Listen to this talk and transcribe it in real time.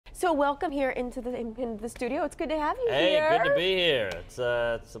So welcome here into the studio. It's good to have you Hey, here. good to be here. It's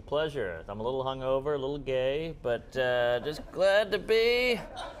a pleasure. I'm a little hungover, a little gay, but just glad to be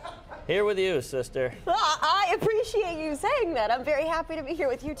here with you, sister. Well, I appreciate you saying that. I'm very happy to be here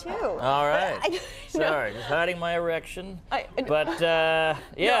with you too. All right. Sorry, just hiding my erection. Yeah,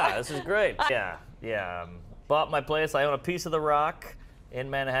 this is great. Yeah. Bought my place. I own a piece of the Rock in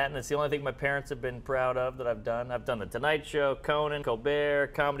Manhattan. It's the only thing my parents have been proud of that I've done. I've done The Tonight Show, Conan,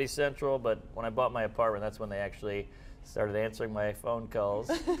 Colbert, Comedy Central, but when I bought my apartment, that's when they actually started answering my phone calls.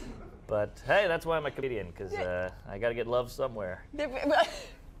 But hey, that's why I'm a comedian, because I got to get love somewhere.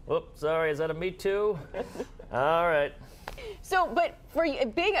 Whoops, sorry, is that a Me Too? All right. So, but for you,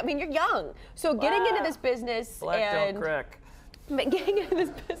 you're young. So getting into this business Black don't crack. Getting into this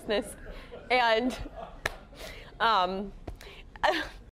business and